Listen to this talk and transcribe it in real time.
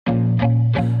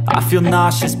I feel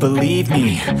nauseous, believe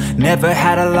me. Never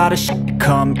had a lot of shit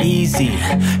come easy.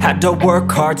 Had to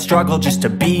work hard, struggle just to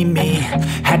be me.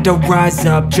 Had to rise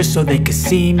up just so they could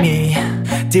see me.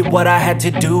 Did what I had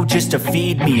to do just to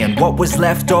feed me, and what was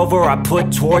left over I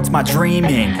put towards my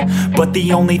dreaming. But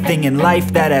the only thing in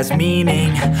life that has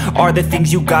meaning are the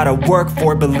things you gotta work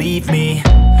for, believe me.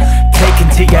 Take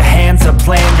into your hands a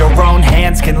plan, your own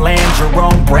hands can land your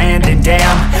own brand. And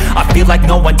damn, I feel like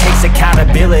no one takes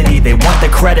accountability. They want the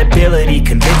credibility,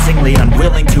 convincingly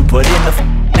unwilling to put in the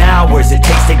hours it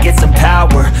takes to get some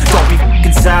power. Don't be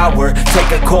f***ing sour,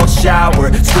 take a cold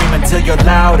shower. Scream until you're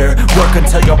louder, work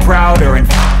until you're prouder. And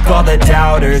f*** all the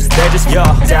doubters, they're just your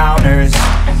downers.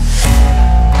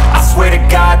 I swear to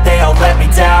God they all let me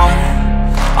down.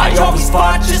 I always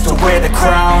fought just to wear the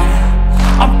crown.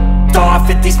 I'm off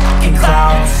at these fucking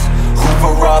clowns who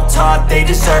were all taught they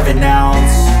deserve an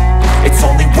ounce. It's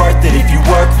only worth it if you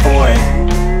work for it.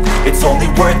 It's only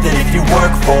worth it if you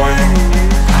work for it.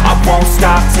 I won't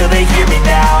stop till they hear me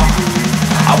now.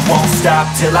 I won't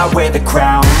stop till I wear the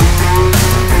crown.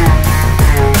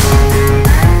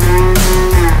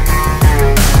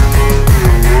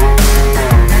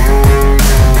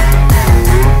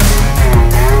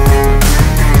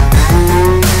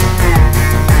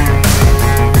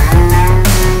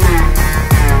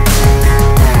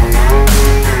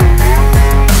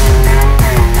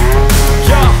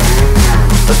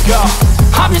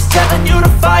 I'm just telling you to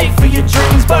fight for your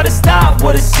dreams, but it's not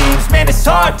what it seems. Man, it's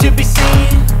hard to be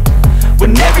seen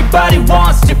when everybody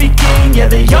wants to be king. Yeah,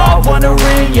 they all wanna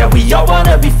ring, yeah, we all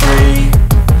wanna be free.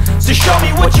 So show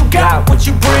me what you got, what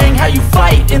you bring, how you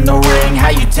fight in the ring, how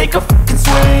you take a fucking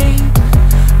swing.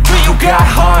 Do you got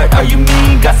heart, are you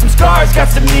mean? Got some scars, got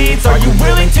some needs, are you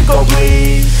willing to go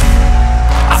bleed?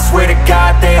 I swear to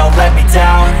God they all let me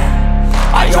down.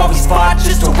 I always fought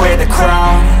just to wear the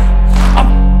crown.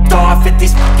 I'm off at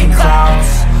these fucking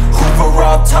clowns who were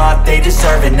all taught they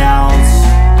deserve an ounce.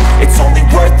 It's only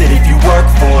worth it if you work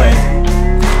for it.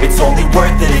 It's only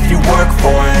worth it if you work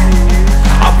for it.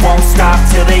 I won't stop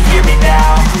till they hear me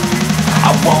now.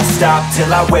 I won't stop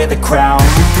till I wear the crown.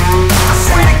 I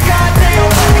swear to God they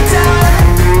all let me down.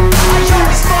 I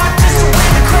always fought just to wear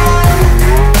the crown.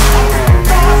 I'm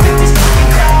off at these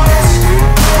fucking clowns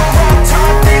who were all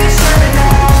taught they deserve an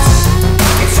ounce.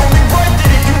 It's only worth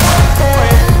it if you work for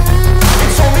it.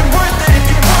 It's only worth it if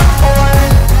you work for it.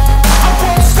 I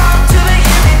won't stop till they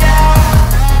hear me now.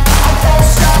 I won't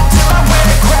stop till I wear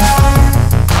the crown.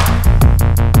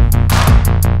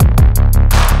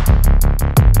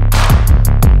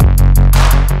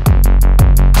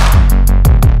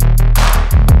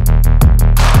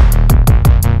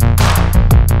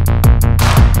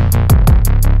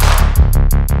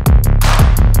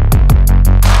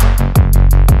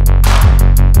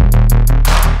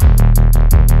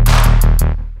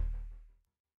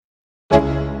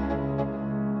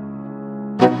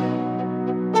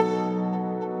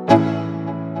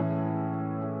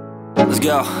 Let's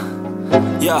go,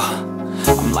 yo.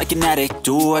 I'm like an addict,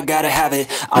 do I gotta have it.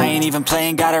 I ain't even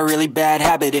playing, got a really bad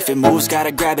habit. If it moves,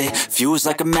 gotta grab it, fuse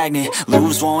like a magnet.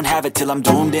 Lose, won't have it till I'm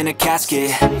doomed in a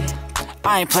casket.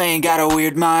 I ain't playing, got a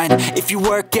weird mind. If you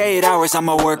work 8 hours,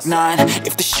 I'ma work 9.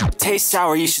 If the shit tastes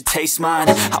sour, you should taste mine.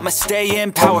 I'ma stay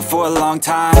in power for a long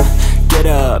time. Get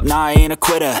up, nah, I ain't a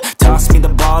quitter. Toss me the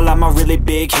ball, I'm a really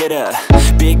big hitter.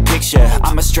 Big picture,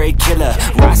 I'm a straight killer.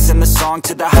 Rising the song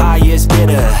to the highest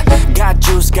bidder. Got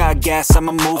juice, got gas,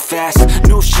 I'ma move fast.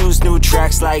 New shoes, new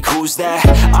tracks, like who's that?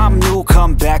 I'm new,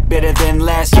 come back, better than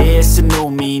last. Yeah, it's a new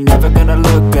me, never gonna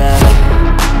look back.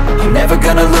 I'm never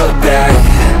gonna look back.